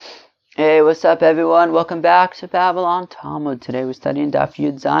Hey, what's up, everyone? Welcome back to Babylon Talmud. Today we're studying Daf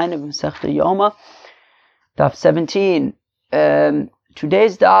Yud Zayin of Masechta Yoma, Daf 17.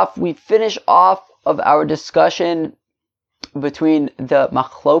 Today's Daf, we finish off of our discussion between the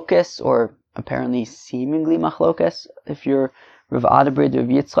machlokes, or apparently seemingly machlokes, if you're Rav Adabrid or Rav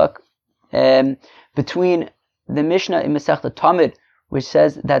Yitzchak, between the Mishnah in Masechta Tamid, which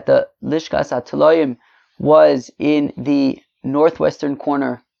says that the Lishkas HaTaloyim was in the northwestern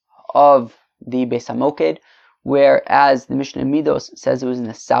corner of the Beis HaMoked, whereas the Mishnah Midos says it was in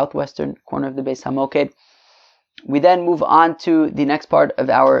the southwestern corner of the Beis HaMoked. We then move on to the next part of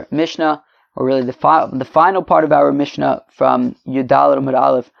our Mishnah, or really the final part of our Mishnah from Yudal Amud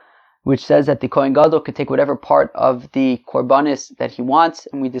Aleph, which says that the Kohen Gadol could take whatever part of the Korbanis that he wants,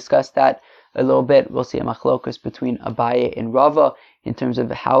 and we discussed that a little bit. We'll see a machlokus between Abaye and Rava in terms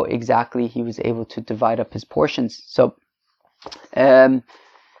of how exactly he was able to divide up his portions. So,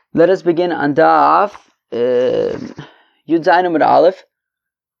 let us begin on Daf Yud Zayin Amud Aleph,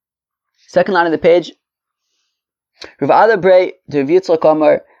 second line of the page. Rav Adabray to Rav Yitzchak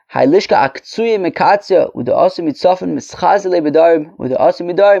Amar, Hailishka Aktsuye Mekatzia Uda Asu Mitzofen Mischazele Bedarim Uda Asu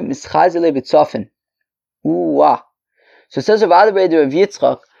Midarim Mischazele Betzofen. So it says Rav Adabray to Rav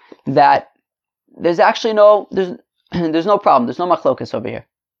Yitzchak that there's actually no problem. There's no machlokas over here.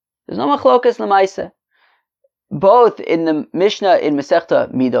 There's no machlokas l'maisa. Both in the Mishnah in Masechta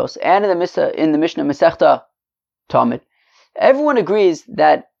Midos and in the Mishnah Masechta Talmud, everyone agrees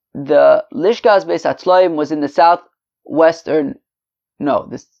that the Lishkas Beis HaTaloyim was in the southwestern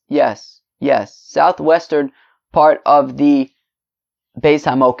part of the Beis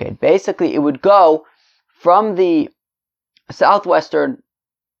HaMoked. Basically, it would go from the southwestern.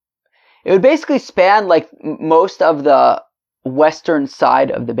 It would basically span like most of the western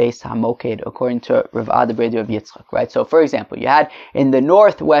side of the Beis HaMoked, according to Rav Adabray Rav Yitzchak, right? So, for example, you had in the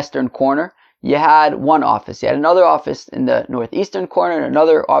northwestern corner, you had one office. You had another office in the northeastern corner and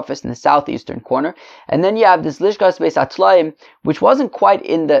another office in the southeastern corner. And then you have this Lishkas Beis HaTaloyim, which wasn't quite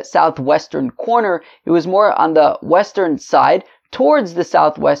in the southwestern corner. It was more on the western side, towards the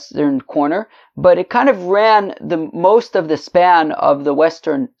southwestern corner, but it kind of ran the most of the span of the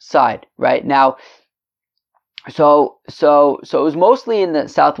western side, right? Now, so it was mostly in the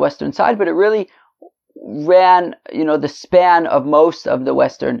southwestern side, but it really ran, the span of most of the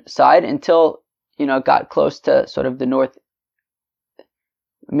western side until, it got close to sort of the north,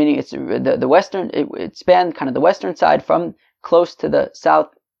 meaning it's the western, it spanned kind of the western side from close to the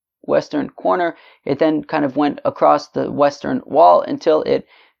southwestern corner. It then kind of went across the western wall until it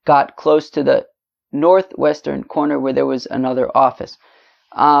got close to the northwestern corner where there was another office.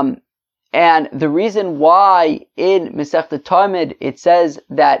 And the reason why in Masechta Talmud it says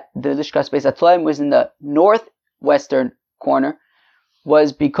that the Lishkas Beis HaTaloyim was in the northwestern corner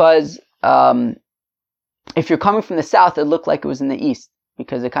was because if you're coming from the south, it looked like it was in the east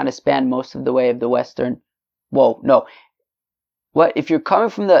because it kind of spanned most of the way of the western. If you're coming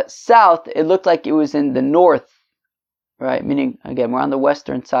from the south, it looked like it was in the north, right? Meaning, again, we're on the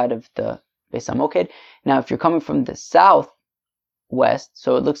western side of the Beis HaMoked. Now, if you're coming from the south, west,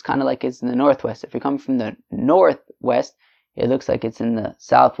 so it looks kind of like it's in the northwest. If you're coming from the northwest, it looks like it's in the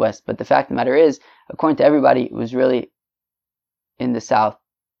southwest. But the fact of the matter is, according to everybody, it was really in the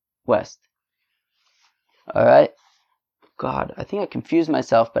southwest. All right. God, I think I confused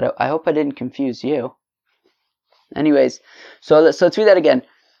myself, but I hope I didn't confuse you. Anyways, so let's read that again.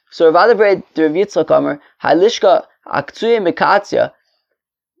 So Rav Adabray to Rav Yitzchak Amar, Halishka Aktsuye Mekatzia,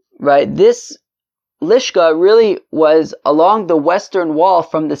 right? This Lishka really was along the western wall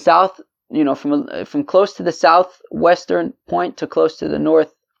from the south, from close to the southwestern point to close to the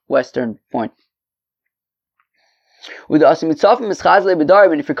northwestern point. And if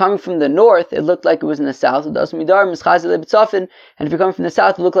you're coming from the north, it looked like it was in the south. And if you're coming from the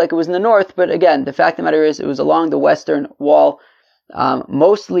south, it looked like it was in the north. But again, the fact of the matter is, it was along the western wall,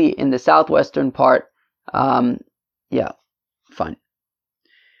 mostly in the southwestern part. Fine.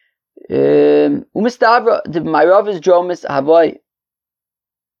 And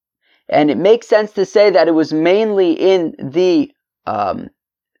it makes sense to say that it was mainly in the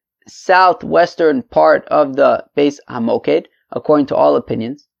southwestern part of the Beis HaMoked, according to all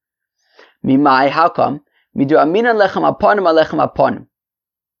opinions. Mimai, how come? Midu aminan lechem aponim alechem aponim.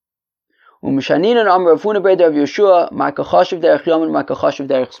 Umshaninan amr Rav Huna breder of Yeshua, Marka Choshev derech Yom and Marka Choshev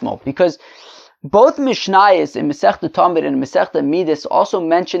derech Smol. Because both Mishnayos in Masechta Talmud and Masechta Midas also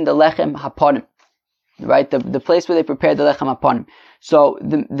mention the lechem haponim, right? The place where they prepared the lechem haponim. So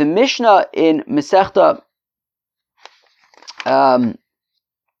the Mishnah in Masechta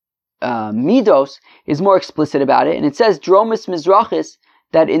Midos is more explicit about it, and it says Dromis Mizrachis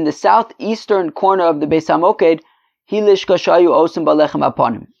that in the southeastern corner of the Beis HaMoked, hi lishka shayu osim balechem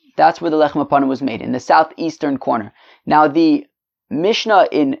aponim. That's where the lechem aponim was made, in the southeastern corner. Now the Mishnah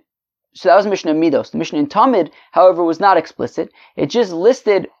so that was Mishnah Midos. The Mishnah in Tamid, however, was not explicit. It just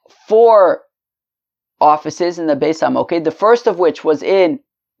listed 4 offices in the Beis HaMoked, the first of which was the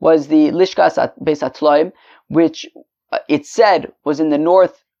Lishkas Beis HaTloim, which it said was in the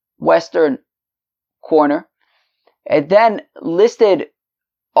northwestern corner. It then listed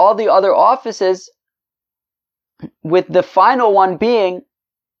all the other offices, with the final one being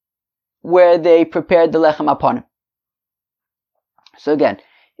where they prepared the lechem aponim. So again,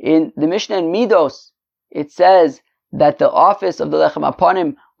 in the Mishnah in Midos, it says that the office of the lechem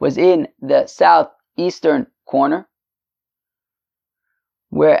aponim was in the southeastern corner,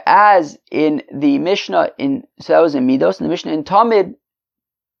 whereas in the Mishnah so that was in Midos, in the Mishnah in Tamid,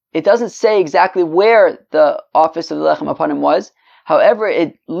 it doesn't say exactly where the office of the lechem aponim was. However,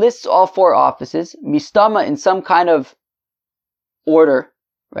 it lists all 4 offices, mistama in some kind of order,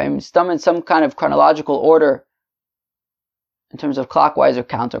 right? Mistama in some kind of chronological order, in terms of clockwise or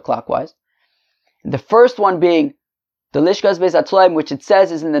counterclockwise. The first one being the Lishkas Beis HaTloim, which it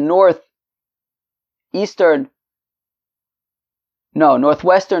says is in the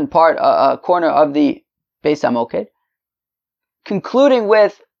northwestern part, corner of the Beis HaMoked, concluding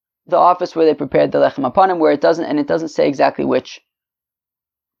with the office where they prepared the lechem aponim, where it doesn't say exactly which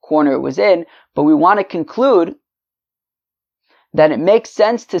corner it was in, but we want to conclude that it makes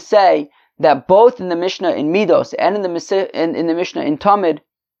sense to say that both in the Mishnah in Midos and in the Mishnah in Tamid,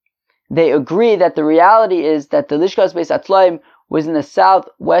 they agree that the reality is that the Lishkas Beis HaTloim was in the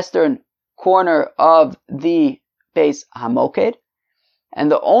southwestern corner of the Beis HaMoked,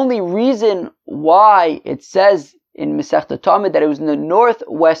 and the only reason why it says in Masechta Tamid that it was in the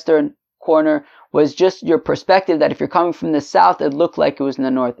northwestern corner was just your perspective, that if you're coming from the south, it looked like it was in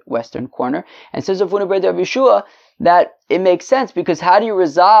the northwestern corner. And says Rav Huna bar Yeshua that it makes sense, because how do you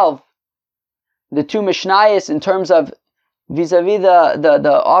resolve the 2 Mishnayos in terms of vis-a-vis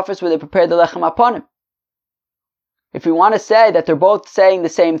the office where they prepared the lechem aponim? If we want to say that they're both saying the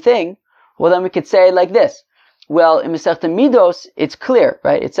same thing, well, then we could say it like this. Well, in Masechta Midos, it's clear,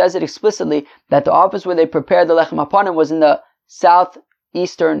 right? It says it explicitly that the office where they prepared the lechem aponim was in the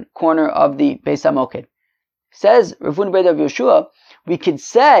southeastern corner of the Beis HaMoked. Says Rav Huna bar Yeshua, we could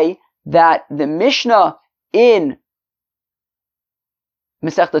say that the Mishnah in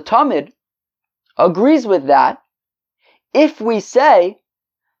Masechta Tamid agrees with that, if we say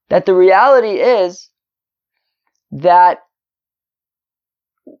that the reality is that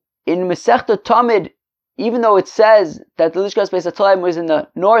in Masechta Tamid, even though it says that the Lishkas Beis HaTloim was in the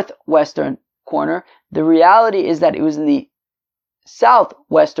northwestern corner, the reality is that it was in the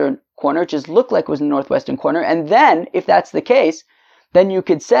southwestern corner. It just looked like it was in the northwestern corner. And then, if that's the case, then you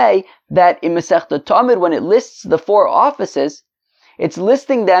could say that in Masechta Tamid, when it lists the 4 offices, it's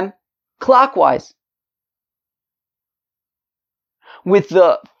listing them clockwise, with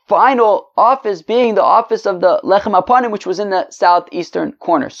the final office being the office of the lechem aponim, which was in the southeastern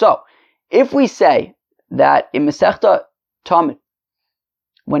corner. So, if we say that in Masechta Tamid,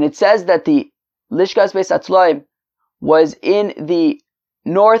 when it says that the Lishkas Beis HaTloim was in the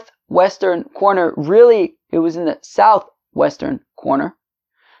northwestern corner, really it was in the southwestern corner.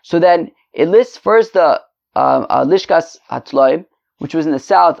 So then it lists first the Lishkas HaTloim, which was in the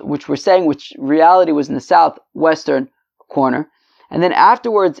south, which reality was in the southwestern corner. And then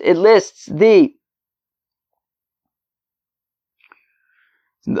afterwards it lists the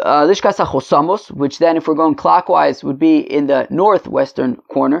Lishkas HaChosamos, which then, if we're going clockwise, would be in the northwestern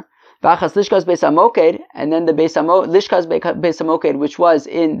corner. V'achas Lishkas Beis HaMoked, and then the Lishkas Beis HaMoked, which was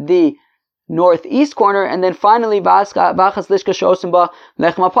in the northeast corner, and then finally V'achas Lishkas She'osim Ba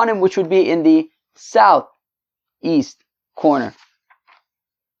Lechem Aponim, which would be in the southeast corner.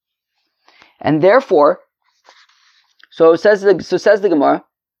 And therefore, so says the Gemara,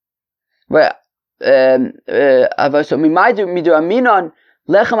 right? So midur aminon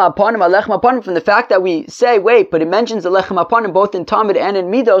lechem aponim from the fact that we say, wait, but it mentions the lechem aponim both in Talmud and in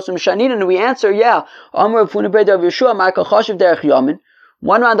Midos, and we answer, yeah. Amar Rav Huna bar Yeshua, Michael Choshev derech Yamin.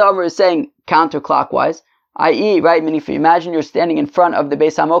 One round over is saying counterclockwise, i.e., right? Meaning, if you imagine you're standing in front of the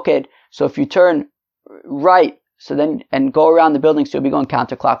Beis HaMoked, so if you turn right, so then, and go around the building, so you'll be going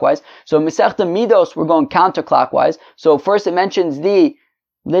counterclockwise. So Masechta Midos, we're going counterclockwise. So first it mentions the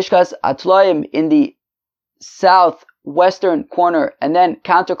Lishkas HaTloim in the southwestern corner, and then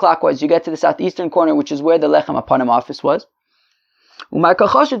counterclockwise you get to the southeastern corner, which is where the Lechem Aponim office was. And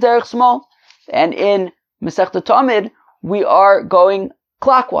in Masechta Tamid, we are going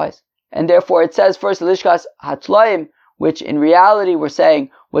clockwise. And therefore it says first the Lishkas HaTloim which in reality we're saying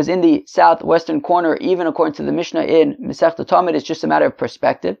was in the southwestern corner, even according to the Mishnah in Masechta Tamid. It's just a matter of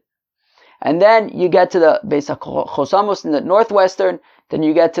perspective. And then you get to the Beis HaChosamos in the northwestern, then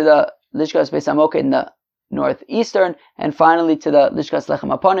you get to the Lishkas Beis HaMoked in the northeastern, and finally to the Lishkas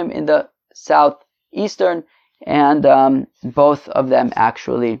Lechem Aponim in the southeastern, and both of them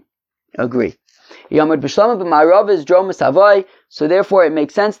actually agree. So therefore it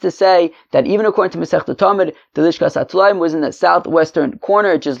makes sense to say that even according to Masechta Tamid, the Lishkas Hatulaim was in the southwestern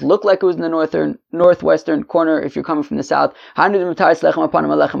corner. It just looked like it was in the northwestern corner if you're coming from the south.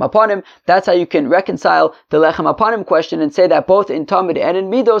 That's how you can reconcile the Lechem Apanim question and say that both in Tamid and in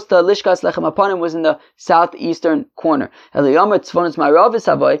Midos, the Lishkas Lechem Apanim was in the southeastern corner. But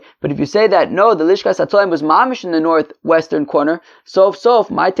if you say that no, the Lishkas Hatulaim was mamish in the northwestern corner,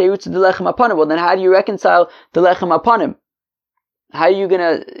 my teirutz the Lechem Apanim. Well, then how do you reconcile the Lechem Apanim? How are you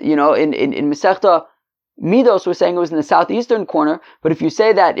gonna, in Masechta Midos, we're saying it was in the southeastern corner, but if you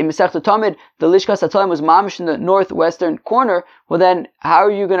say that in Masechta Tamid, the Lishkas Hatulaim was mamish in the northwestern corner, well then, how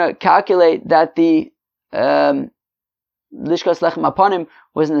are you gonna calculate that the Lishkas Lechem Apanim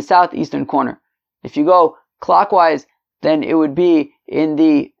was in the southeastern corner? If you go clockwise, then it would be in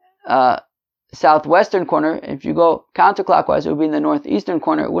the southwestern corner. If you go counterclockwise, it would be in the northeastern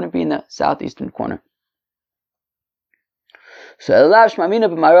corner. It wouldn't be in the southeastern corner. So rather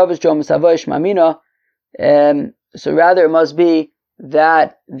it must be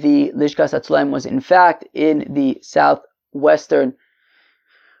that the Lishkas Hatulaim was in fact in the southwestern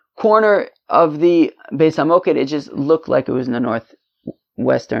corner of the Beis HaMoked. It just looked like it was in the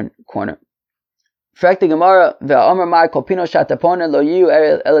northwestern corner. But 1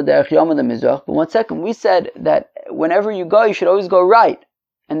 second, we said that whenever you go, you should always go right.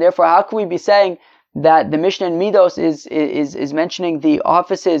 And therefore, how can we be saying that the Mishnah in Midos is mentioning the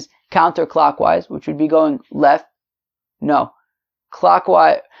offices counterclockwise, which would be going left? No.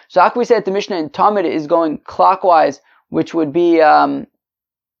 Clockwise. So how can we say that the Mishnah in Tamid is going clockwise, which would be going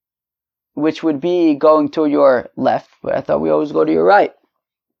to your left? But I thought we always go to your right.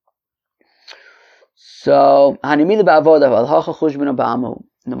 So, when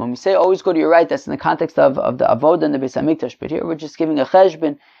we say always go to your right, that's in the context of the Avodah and the Beis HaMikdash. But here we're just giving a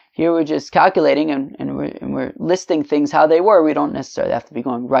cheshbon. Here we're just calculating and we're listing things how they were. We don't necessarily have to be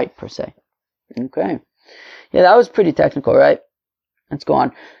going right per se. Okay. Yeah, that was pretty technical, right? Let's go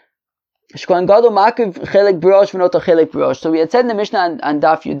on. So we had said in the Mishnah on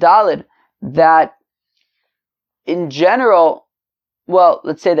Daf Yudalid that in general, well,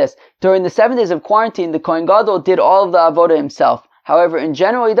 let's say this. During the 7 days of quarantine, the Kohen Gadol did all of the avodah himself. However, in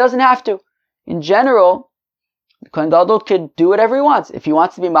general, he doesn't have to. In general, the Kohen Gadol could do whatever he wants. If he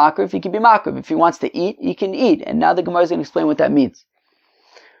wants to be makriv, he can be makriv. If he wants to eat, he can eat. And now the Gemara is going to explain what that means.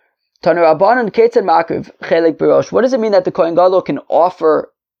 What does it mean that the Kohen Gadol can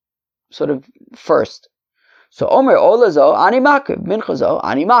offer sort of first? So, Omer olazo ani makriv, minchazo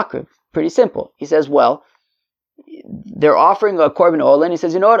ani makriv. Pretty simple. He says, well, they're offering a korban ola, and he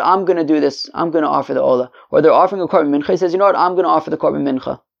says, you know what, I'm going to do this. I'm going to offer the ola. Or they're offering a korban mincha. He says, you know what, I'm going to offer the korban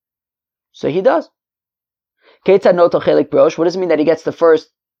mincha. So he does. What does it mean that he gets the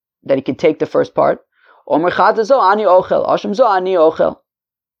first, that he can take the first part? He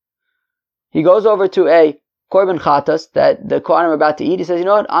goes over to a korban chatas that the kohanim are about to eat. He says, you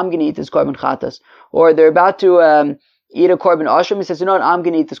know what, I'm going to eat this korban chatas. Or they're about to eat a korban asham. He says, you know what, I'm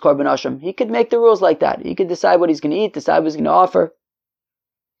going to eat this korban asham. He could make the rules like that. He could decide what he's going to eat, decide what he's going to offer.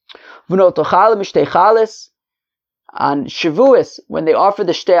 On Shavuos, when they offer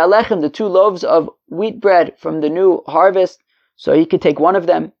the shtei alechem, the 2 loaves of wheat bread from the new harvest, so he could take one of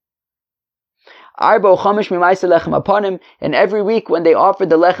them. And every week when they offered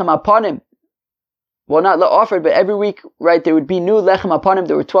the lechem apanim, well, not offered, but every week, right, there would be new lechem apanim.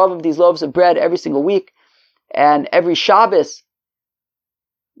 There were 12 of these loaves of bread every single week. And every Shabbos,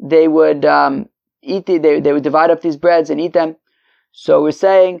 they would they would divide up these breads and eat them. So we're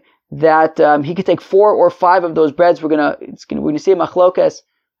saying that he could take 4 or 5 of those breads. We're gonna see a machlokas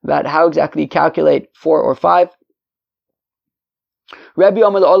about how exactly you calculate 4 or 5. Rabbi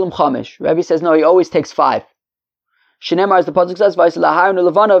Omer Olam Chamish. Rabbi says no, he always takes 5. Shneimar, as the pasuk says, Vayisel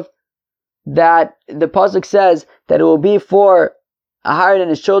Levanav, that the pasuk says that it will be for Aharon and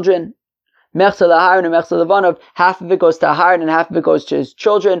his children. Mechza Aharon and Mechza Levanav. Half of it goes to Aharon and half of it goes to his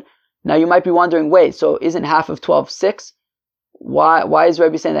children. Now you might be wondering, wait, so isn't half of 12 6? Why is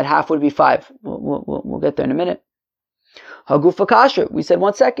Rabbi saying that half would be 5? We'll get there in a minute. Hagufa kasher. We said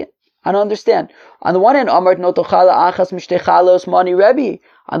 1 second. I don't understand. On the one hand, Amart notochala achas mishtechalos mani Rebbe.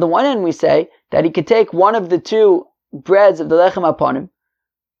 On the one hand, we say that he could take one of the 2 breads of the lechem upon him,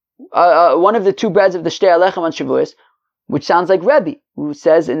 one of the 2 breads of the shtei alechem on Shavuos. which sounds like Rebbe, who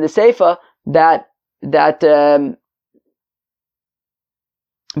says in the Seifa that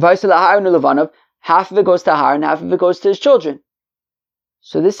half of it goes to Har and half of it goes to his children.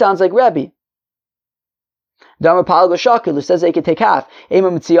 So this sounds like Rebbe. Damar Palga Shakil, who says they could take half.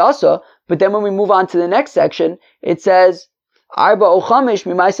 But then when we move on to the next section, it says Arba Ochamish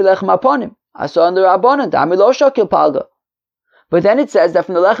Mimaisa Lechem Aponim. Asa under Rabbanan, Damar Lo Shakil Palga. But then it says that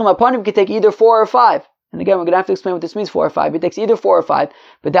from the Lechem Aponim you can take either 4 or 5. And again, we're going to have to explain what this means, 4 or 5. It takes either 4 or 5.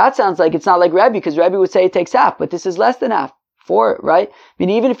 But that sounds like it's not like Rebbe, because Rebbe would say it takes half, but this is less than half. 4, right? I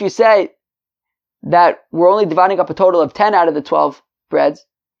mean, even if you say that we're only dividing up a total of 10 out of the 12 breads,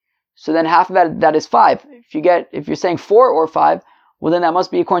 so then half of that is 5. If you're saying 4 or 5, well then that must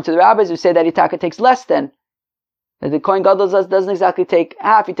be according to the rabbis who say that Itaka takes less than, that the Kohen Gadol doesn't exactly take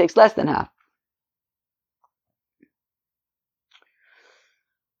half, he takes less than half.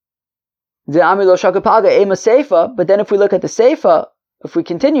 But then if we look at the Seifa, if we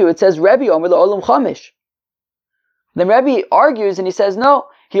continue, it says Rebbe Omer Olam Chamish. Then Rebbe argues and he says no,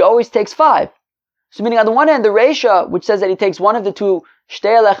 he always takes 5. So meaning on the one hand, the Reisha, which says that he takes one of the 2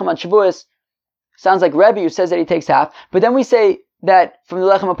 Shtei Lechem on Shavuos, sounds like Rebbe who says that he takes half. But then we say that from the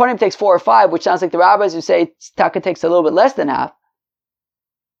Lechem Aponim takes 4 or 5, which sounds like the rabbis who say Taka takes a little bit less than half.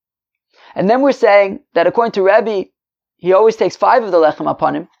 And then we're saying that according to Rebbe, he always takes 5 of the Lechem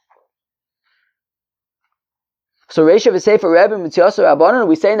Aponim. So Reisha v'Sefer Rebbe Mitziosa Rabbanon,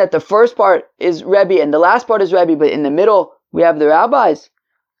 we're saying that the first part is Rebbe and the last part is Rebbe, but in the middle we have the rabbis.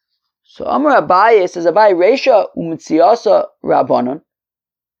 So Amar Abaye says Abaye Reisha u'Mitziosa Rabbanon.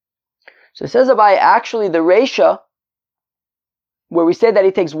 So it says Abaye actually the Reisha, where we say that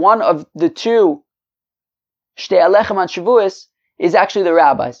he takes one of the 2 Shtei Alechem on Shavuos, is actually the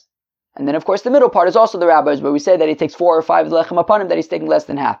rabbis. And then of course the middle part is also the rabbis, where we say that he takes 4 or 5 of the Lechem upon him, that he's taking less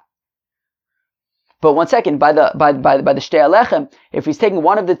than half. But one second, by the Shtei Alechem, if he's taking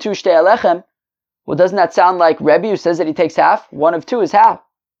one of the 2 Shtei Alechem, well, doesn't that sound like Rebbe who says that he takes half? One of 2 is half.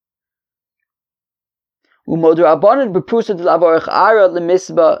 The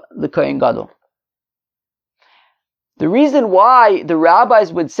reason why the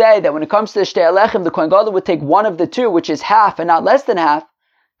rabbis would say that when it comes to the Shtei Alechem, the Kohen Gadol would take one of the 2, which is half and not less than half,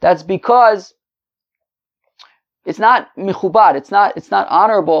 that's because it's not michubad, it's not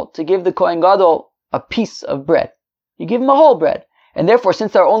honorable to give the Kohen Gadol a piece of bread. You give him a whole bread. And therefore,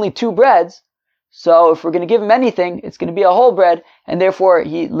 since there are only 2 breads, so if we're going to give him anything, it's going to be a whole bread, and therefore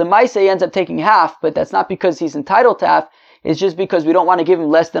he ends up taking half, but that's not because he's entitled to half, it's just because we don't want to give him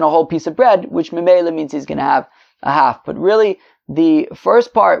less than a whole piece of bread, which memela means he's going to have a half. But really, the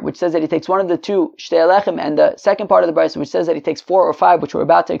first part, which says that he takes one of the 2 Shtei Alechem, and the second part of the Brisa, which says that he takes 4 or 5, which we're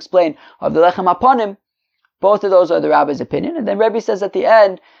about to explain, of the Lechem Aponim, both of those are the rabbi's opinion. And then Rebbe says at the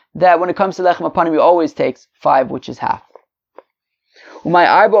end that when it comes to Lechem Aponim, he always takes 5, which is half. Umay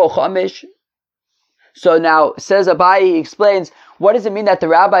Arba Chamish. So now, says Abaye, he explains, what does it mean that the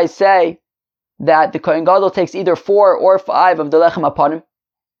rabbis say that the Kohen Gadol takes either 4 or 5 of the Lechem Aponim?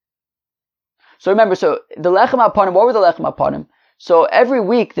 So remember, the Lechem Aponim, what were the Lechem Aponim? So every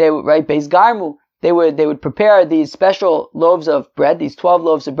week, Beis Garmu, they would prepare these special loaves of bread, these 12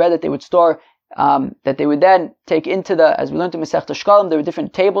 loaves of bread that they would store, that they would then take into as we learned in Masechta Shkalim, there were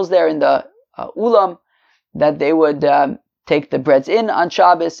different tables there in the Ulam, that they would take the breads in on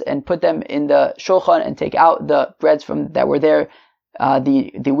Shabbos and put them in the Shulchan and take out the breads that were there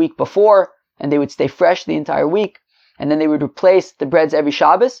the week before, and they would stay fresh the entire week, and then they would replace the breads every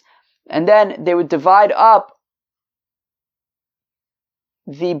Shabbos, and then they would divide up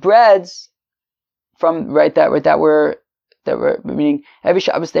the breads from that were meaning every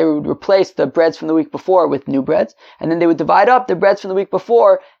Shabbos they would replace the breads from the week before with new breads, and then they would divide up the breads from the week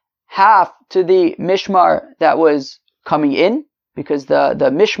before, half to the mishmar that was coming in, because the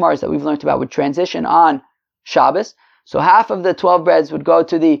mishmars that we've learned about would transition on Shabbos. So half of the 12 breads would go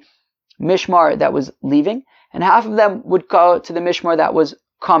to the mishmar that was leaving, and half of them would go to the mishmar that was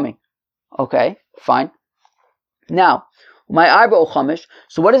coming. Okay, fine. Now, my arba chamish.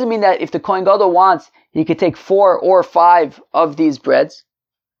 So what does it mean that if the Kohen Gadol wants, he could take 4 or 5 of these breads?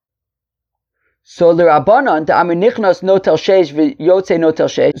 So the Rabbanan, the Amir Nichnas no tel sheish v'yotze no tel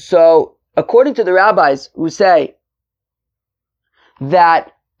sheish. So according to the rabbis who say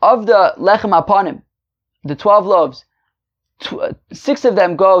that of the lechem aponim, the 12 loaves, 6 of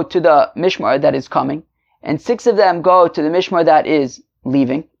them go to the mishmar that is coming, and 6 of them go to the mishmar that is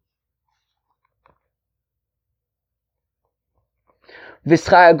leaving.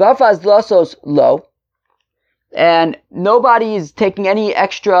 V'schar gafaz losos lo, and nobody is taking any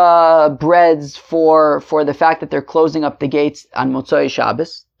extra breads for the fact that they're closing up the gates on Motzei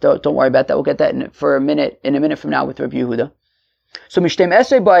Shabbos. Don't worry about that. We'll get that in a minute from now with Rabbi Yehuda. So Mishtem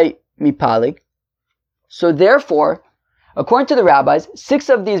Esrei by Mipalig. So therefore, according to the rabbis, 6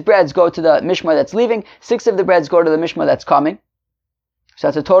 of these breads go to the mishmar that's leaving, 6 of the breads go to the mishmar that's coming. So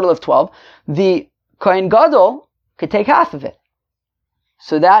that's a total of 12. The Kohen Gadol could take half of it.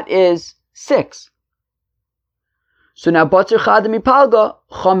 So that is 6. So now, Batzer Chad Mipalga,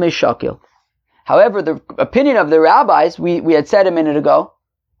 Chomesh Shakil. However, the opinion of the rabbis, we had said a minute ago,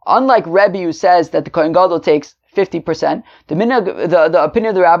 unlike Rebbe who says that the Kohen Gadol takes 50%, the opinion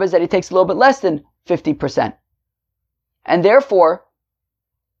of the rabbis is that he takes a little bit less than 50%. And therefore,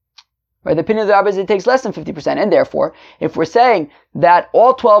 right, the opinion of the rabbis is that he takes less than 50%. And therefore, if we're saying that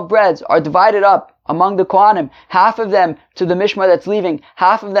all 12 breads are divided up among the Kohanim, half of them to the mishmar that's leaving,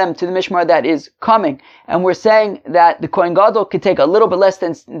 half of them to the mishmar that is coming, and we're saying that the Kohen Gadol could take a little bit less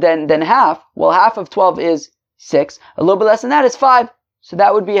than half, well, half of 12 is 6, a little bit less than that is 5, so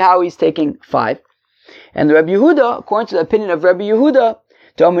that would be how he's taking 5. And the Rabbi Yehuda, according to the opinion of Rabbi Yehuda,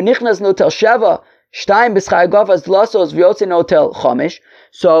 so,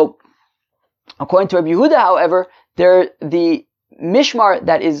 according to Rabbi Yehuda, however, the mishmar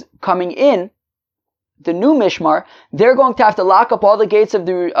that is coming in, the new mishmar, they're going to have to lock up all the gates of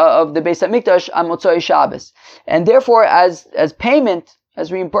the Beis Hamikdash on Motzei Shabbos, and therefore, as payment,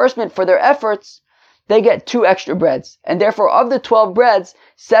 as reimbursement for their efforts, they get 2 extra breads, and therefore, of the 12 breads,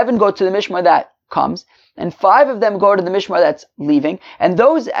 7 go to the mishmar that comes, and 5 of them go to the mishmar that's leaving, and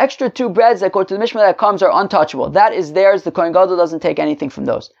those extra 2 breads that go to the mishmar that comes are untouchable. That is theirs. The Kohen Gadol doesn't take anything from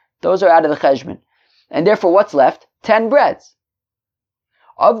those. Those are out of the cheshbon, and therefore, what's left? 10 breads.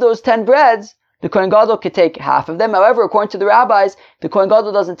 Of those 10 breads, the Kohen Gadol could take half of them. However, according to the rabbis, the Kohen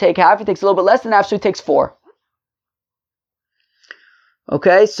Gadol doesn't take half. He takes a little bit less than half, so he takes 4.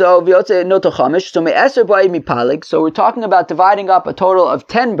 Okay, so V'yotze Noto Chamish. So Me'eser B'ay Mipalig. So we're talking about dividing up a total of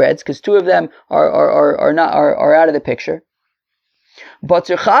 10 breads, because 2 of them are out of the picture. But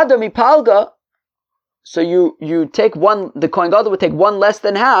Tzirchada Mipalga. So you take 1. The Kohen Gadol would take 1 less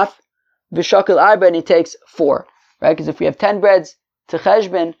than half. V'shakil Arba, and he takes 4. Right? Because if we have 10 breads to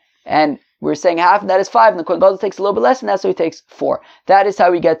cheshbon, and we're saying half, and that is 5, and the Kohen Gadol takes a little bit less than that, so he takes 4. That is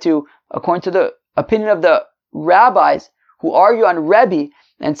how we get to, according to the opinion of the rabbis who argue on Rebbe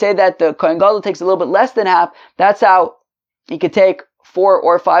and say that the Kohen Gadol takes a little bit less than half. That's how he could take 4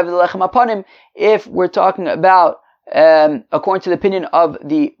 or 5 of the Lechem Apanim. If we're talking about, according to the opinion of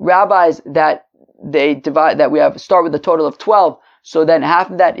the rabbis, that they divide, that we start with a total of 12. So then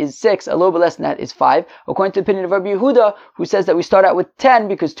half of that is 6, a little bit less than that is 5. According to the opinion of Rabbi Yehuda, who says that we start out with 10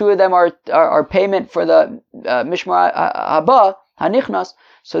 because 2 of them are payment for the Mishmar Haba, Hanichnas.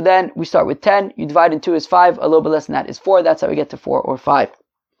 So then we start with 10, you divide in 2 is 5, a little bit less than that is 4. That's how we get to 4 or 5.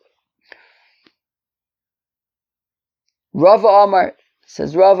 Rava Amar,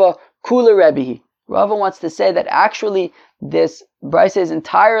 says Rava, Kula Rebbe. Rava wants to say that actually this Brisa is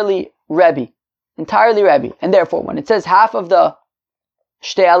entirely Rebbe. And therefore, when it says half of the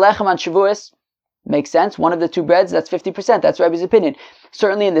Shtei Alechem on Shavuos, makes sense. One of the 2 breads, that's 50%. That's Rebbe's opinion.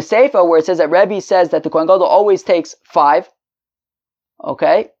 Certainly in the Seifa, where it says that Rebbe says that the Kohen Gadol always takes 5,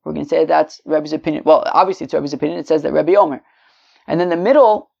 okay, we're going to say that's Rebbe's opinion. Well, obviously it's Rebbe's opinion. It says that Rebbe Omer. And then the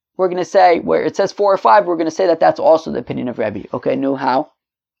middle, we're going to say, where it says 4 or 5, we're going to say that that's also the opinion of Rebbe. Okay, no, how?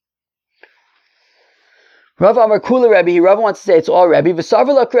 Rav Amar Kula Rebbe, Rav wants to say it's all Rebbe.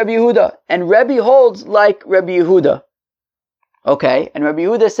 V'savrlak Rebbe Yehuda. And Rebbe holds like Rebbe Yehuda. Okay, and Rabbi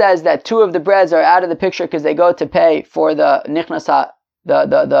Yehuda says that 2 of the breads are out of the picture because they go to pay for the nichnas,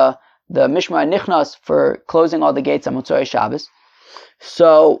 the mishmar nichnas for closing all the gates on Motzei Shabbos.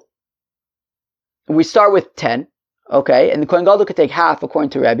 So we start with 10, okay, and the Kohen Gadol could take half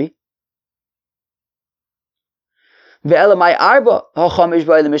according to Rebbe. But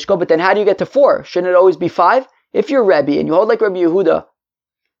then how do you get to 4? Shouldn't it always be 5? If you're Rebbe and you hold like Rabbi Yehuda,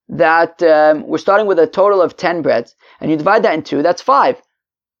 that we're starting with a total of 10 breads, and you divide that in 2, that's 5.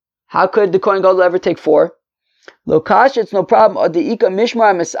 How could the Kohen Gadol ever take 4? Lokash, it's no problem.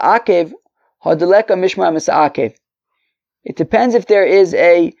 It depends if there is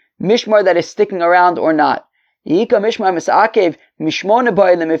a mishmar that is sticking around or not. V'shakil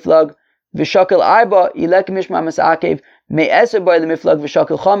arba ilek mishmar masakev me'eser by the miflag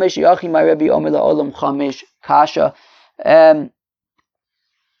v'shakil chamesh yachi my Rebbe omer la'olam chamesh kasha.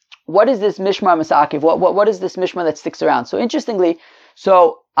 What is this mishmar masakev? What is this mishmar that sticks around? So interestingly,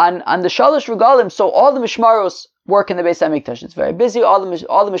 so on the shalosh regalim, so all the mishmaros work in the Beis Hamikdash. It's very busy. All the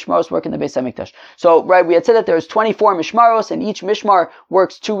mishmaros work in the Beis Hamikdash. So right, we had said that there's 24 mishmaros, and each mishmar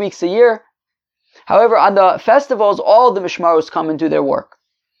works 2 weeks a year. However, on the festivals, all the mishmaros come and do their work.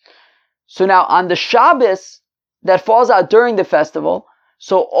 So now on the Shabbos that falls out during the festival,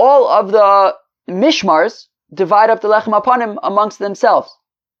 So all of the mishmars divide up the lechem apanim amongst themselves.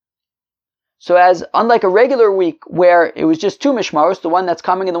 So as unlike a regular week where it was just two mishmaros, the one that's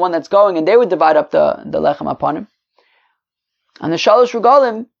coming and the one that's going, and they would divide up the lechem apanim. On the Shalosh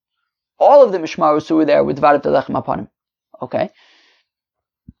Regalim, all of the mishmaros who were there would divide up the lechem apanim. Okay.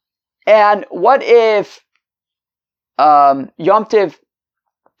 And what if Yom Tiv,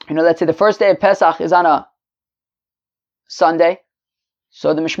 let's say the first day of Pesach is on a Sunday,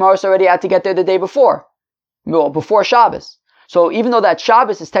 so the mishmaros already had to get there the day before Shabbos. So even though that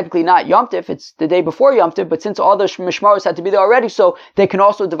Shabbos is technically not Yom Tiv, it's the day before Yom Tiv, but since all the mishmaros had to be there already, so they can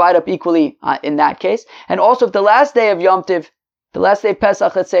also divide up equally in that case. And also if the last day of Yom Tiv, the last day of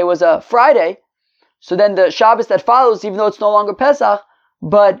Pesach, let's say, was a Friday, so then the Shabbos that follows, even though it's no longer Pesach,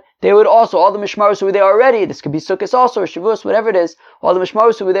 but they would also, all the mishmaros who were there already, this could be Sukkot also, or Shavuos, whatever it is, all the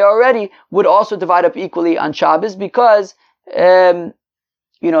mishmaros who were there already would also divide up equally on Shabbos because,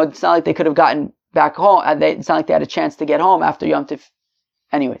 it's not like they could have gotten back home. It's not like they had a chance to get home after Yom Tiv.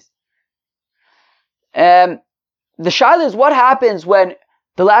 Anyways. The shaila is what happens when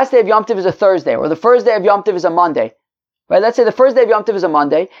the last day of Yom Tiv is a Thursday, or the first day of Yom Tiv is a Monday. Right? Let's say the first day of Yom Tiv is a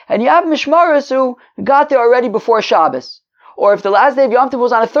Monday, and you have mishmaros who got there already before Shabbos. Or if the last day of Yom Tiv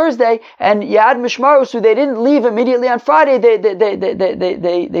was on a Thursday, and you had mishmaros who they didn't leave immediately on Friday,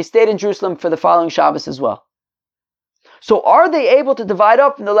 they stayed in Jerusalem for the following Shabbos as well. So are they able to divide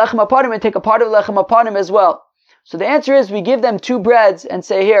up in the lechem apanim and take a part of the lechem apanim as well? So the answer is we give them 2 breads and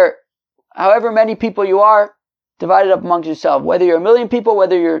say, here, however many people you are, divide it up amongst yourself. Whether you're 1,000,000 people,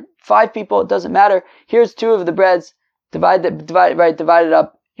 whether you're 5 people, it doesn't matter. Here's 2 of the breads, divide it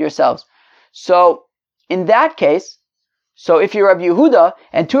up yourselves. So in that case, so if you're Rabbi Yehuda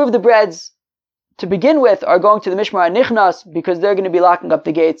and 2 of the breads to begin with are going to the Mishmar HaNichnas because they're going to be locking up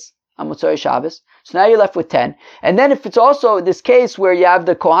the gates on Motzei Shabbos. So now you're left with 10. And then if it's also this case where you have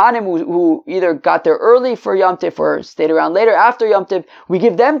the Kohanim who either got there early for Yom Tif or stayed around later after Yom Tif, we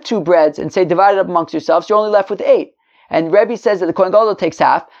give them 2 breads and say divide it up amongst yourselves. You're only left with 8. And Rebbe says that the Kohen Gadol takes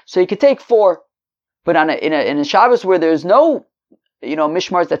half, so you could take 4. But in a Shabbos where there's no,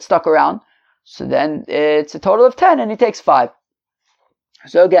 mishmars that stuck around, so then it's a total of 10 and he takes 5.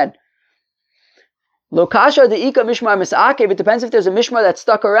 So again, Lokasha the Ika Mishmar Misakev, it depends if there's a Mishmar that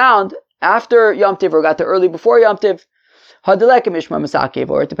stuck around after Yom Tiv or got there early before Yom Tiv. Hadalek Mishmar Misakev,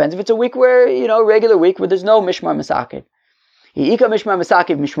 or it depends if it's a week where, regular week where there's no Mishmar Misakev. Ika Mishmar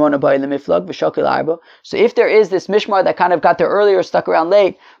Misakev Mishmona Bay Lemiflag B'Shakil Arba. So if there is this Mishmar that kind of got there earlier or stuck around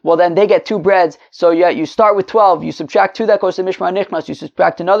late, well then they get 2 breads. So yeah, you start with 12, you subtract 2 that goes to Mishmar Nichnas, you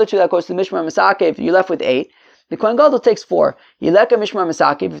subtract another 2 that goes to Mishmar Misakev, you're left with 8. The Kohen Gadol takes 4. Yileka Mishmar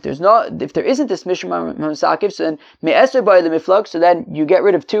Misakev. If there isn't this Mishmar Misakev, so then Me'eser Bay Lemiflag, so then you get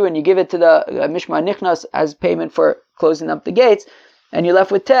rid of 2 and you give it to the Mishmar Nichnas as payment for closing up the gates, and you're left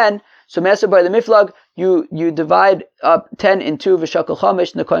with 10. So Me'eser Bay Lemiflag, you divide up 10 in 2 v'shakal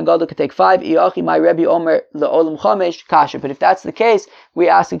chamesh, and the Kohen Gadol could take 5. Iyachi my Rebbe Omer le'olam chamesh kasha. But if that's the case, we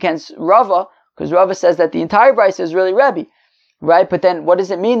ask against Rava, because Rava says that the entire brayso is really Rebbe. Right? But then what does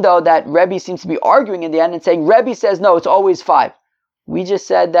it mean though that Rebbe seems to be arguing in the end and saying Rebbe says no, it's always 5. We just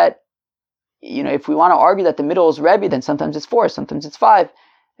said that, if we want to argue that the middle is Rebbe, then sometimes it's 4, sometimes it's 5.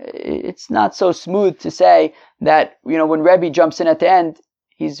 It's not so smooth to say that, when Rebbe jumps in at the end,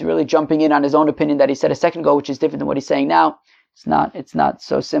 he's really jumping in on his own opinion that he said a second ago, which is different than what he's saying now. It's not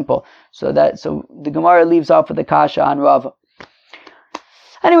so simple. So the Gemara leaves off with the kasha on Rava.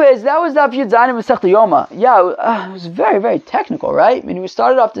 Anyways, that was Daf Yud Zayin Masechta Yoma. Yeah, it was very, very technical, right? I mean, we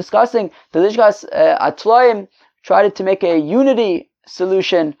started off discussing the Lishkas Atloim, tried to make a unity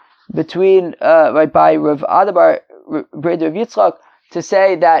solution between, by Rav Adabar, Breder of Yitzchak, to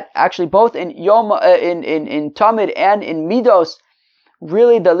say that actually both in Yoma, in Tamid and in Midos,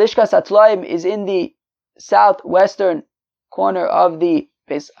 really the Lishkas Atloim is in the southwestern corner of the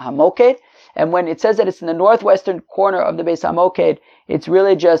Beis Hamoked. And when it says that it's in the northwestern corner of the Beis Hamoked, it's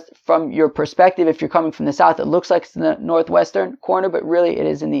really just from your perspective. If you're coming from the south, it looks like it's in the northwestern corner, but really it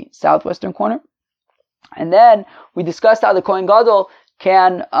is in the southwestern corner. And then we discussed how the Kohen Gadol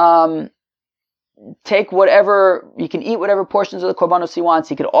can take whatever, he can eat whatever portions of the korbanos he wants.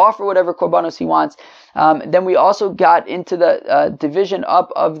 He could offer whatever korbanos he wants. Then we also got into the division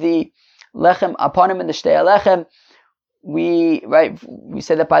up of the lechem aponim and the shtei alechem. We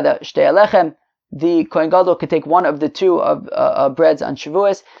said that by the shtei alechem, the Kohen Gadol could take 1 of the 2 of breads on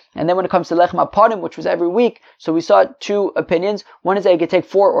Shavuos. And then when it comes to lechem aponim, which was every week, so we saw 2 opinions. One is that he could take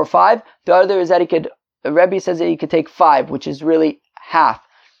 4 or 5. The other is that Rebbe says that he could take 5, which is really half.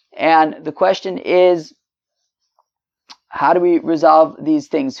 And the question is, how do we resolve these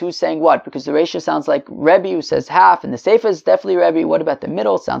things? Who's saying what? Because the Reisha sounds like Rebbe, who says half, and the Seifa is definitely Rebbe. What about the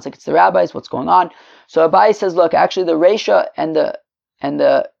middle? It sounds like it's the rabbis. What's going on? So Abai says, look, actually the Reisha and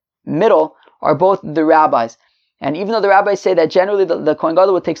the middle are both the rabbis. And even though the rabbis say that generally the Kohen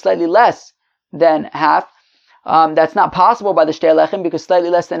Gadol would take slightly less than half, that's not possible by the Shtei Lechem, because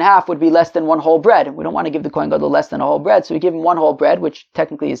slightly less than half would be less than one whole bread. And we don't want to give the Kohen Gadol less than a whole bread, so we give him one whole bread, which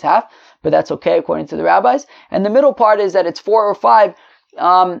technically is half, but that's okay according to the rabbis. And the middle part is that it's 4 or 5,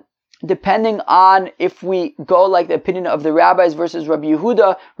 depending on if we go like the opinion of the rabbis versus Rabbi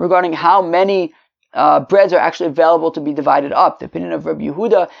Yehuda regarding how many breads are actually available to be divided up. The opinion of Rabbi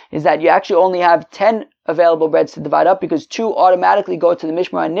Yehuda is that you actually only have 10 available breads to divide up, because 2 automatically go to the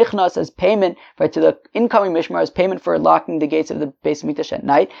Mishmar Nichnas as payment, right, to the incoming Mishmar as payment for locking the gates of the Beis Hamikdash at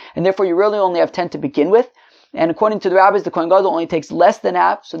night, and therefore you really only have 10 to begin with. And according to the rabbis, the Kohen Gadol only takes less than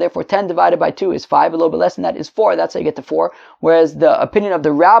half, so therefore 10 divided by 2 is 5, a little bit less than that is 4, that's how you get to 4. Whereas the opinion of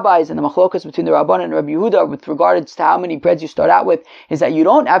the rabbis and the machlokas between the Rabban and Rabbi Yehuda with regards to how many breads you start out with is that you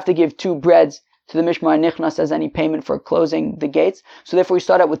don't have to give 2 breads to the Mishmar Nichnas as any payment for closing the gates. So therefore you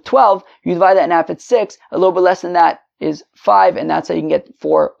start out with 12, you divide that in half, it's 6, a little bit less than that is 5, and that's how you can get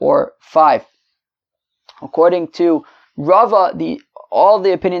 4 or 5. According to Rava, all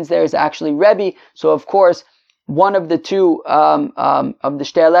the opinions there is actually Rebbe, so of course one of the 2 of the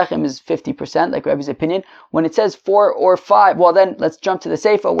Shtei Lechem is 50%, like Rebbe's opinion. When it says 4 or 5, well then let's jump to the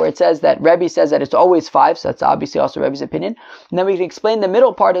Seifa where it says that Rebbe says that it's always 5, so that's obviously also Rebbe's opinion. And then we can explain the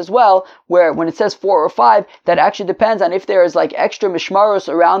middle part as well, where when it says 4 or 5, that actually depends on if there is like extra mishmaros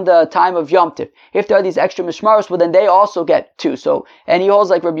around the time of Yom Tov. If there are these extra mishmaros, well then they also get 2. So, and he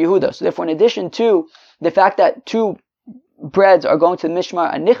holds like Rabbi Yehuda. So therefore, in addition to the fact that 2 breads are going to the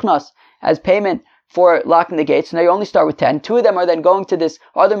Mishmar and Nichnas as payment for locking the gates, so now you only start with 10. 2 of them are then going to this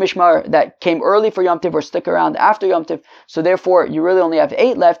other Mishmar that came early for Yom Tov or stick around after Yom Tov. So therefore, you really only have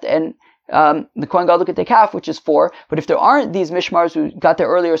 8 left, and the Kohen Gadol could take half, which is 4. But if there aren't these Mishmars who got there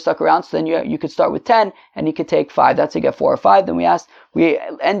earlier or stuck around, so then you could start with 10, and you could take 5. That's how you get 4 or 5. Then we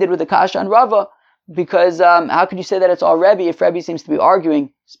ended with the Kasha on Rava, because how could you say that it's all Rebbe if Rebbe seems to be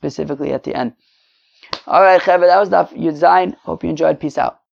arguing specifically at the end? Alright, Cheved, that was Daf Yud Zayin. Hope you enjoyed. Peace out.